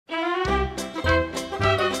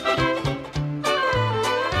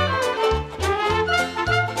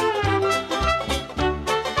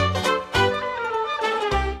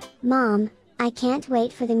I can't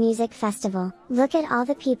wait for the music festival. Look at all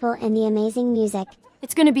the people and the amazing music.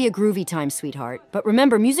 It's gonna be a groovy time, sweetheart. But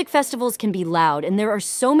remember, music festivals can be loud and there are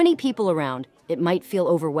so many people around. It might feel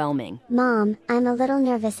overwhelming. Mom, I'm a little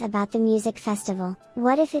nervous about the music festival.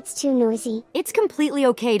 What if it's too noisy? It's completely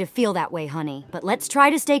okay to feel that way, honey. But let's try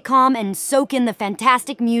to stay calm and soak in the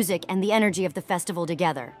fantastic music and the energy of the festival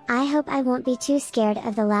together. I hope I won't be too scared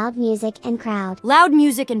of the loud music and crowd. Loud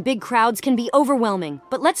music and big crowds can be overwhelming,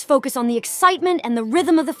 but let's focus on the excitement and the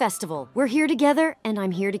rhythm of the festival. We're here together, and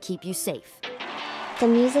I'm here to keep you safe. The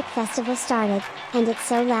music festival started, and it's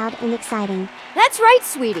so loud and exciting. That's right,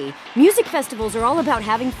 sweetie. Music festivals are all about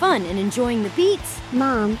having fun and enjoying the beats.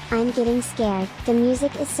 Mom, I'm getting scared. The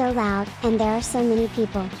music is so loud, and there are so many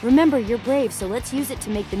people. Remember, you're brave, so let's use it to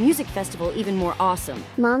make the music festival even more awesome.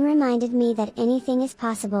 Mom reminded me that anything is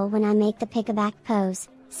possible when I make the Piccabak pose,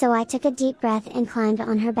 so I took a deep breath and climbed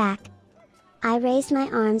on her back. I raised my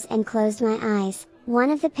arms and closed my eyes. One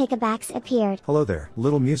of the Piccabaks appeared. Hello there,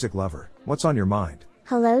 little music lover. What's on your mind?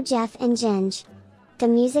 Hello, Jeff and Ginge. The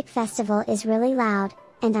music festival is really loud,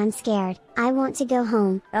 and I'm scared. I want to go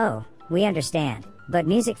home. Oh, we understand. But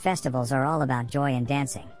music festivals are all about joy and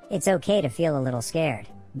dancing. It's okay to feel a little scared.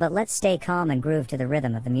 But let's stay calm and groove to the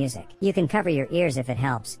rhythm of the music. You can cover your ears if it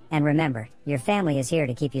helps, and remember, your family is here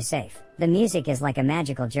to keep you safe. The music is like a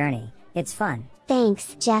magical journey. It's fun.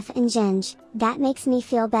 Thanks, Jeff and Ginge. That makes me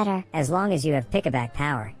feel better. As long as you have Piccabak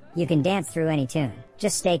power, you can dance through any tune.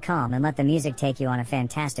 Just stay calm and let the music take you on a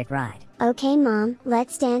fantastic ride. Okay, Mom,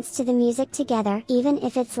 let's dance to the music together, even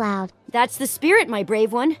if it's loud. That's the spirit, my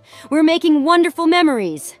brave one. We're making wonderful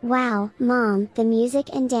memories. Wow, Mom, the music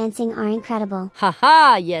and dancing are incredible.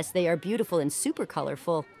 Haha, yes, they are beautiful and super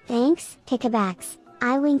colorful. Thanks, Piccabaks.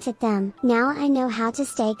 I winked at them. Now I know how to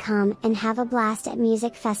stay calm and have a blast at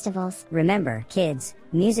music festivals. Remember, kids,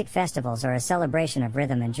 music festivals are a celebration of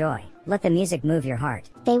rhythm and joy. Let the music move your heart.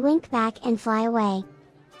 They wink back and fly away.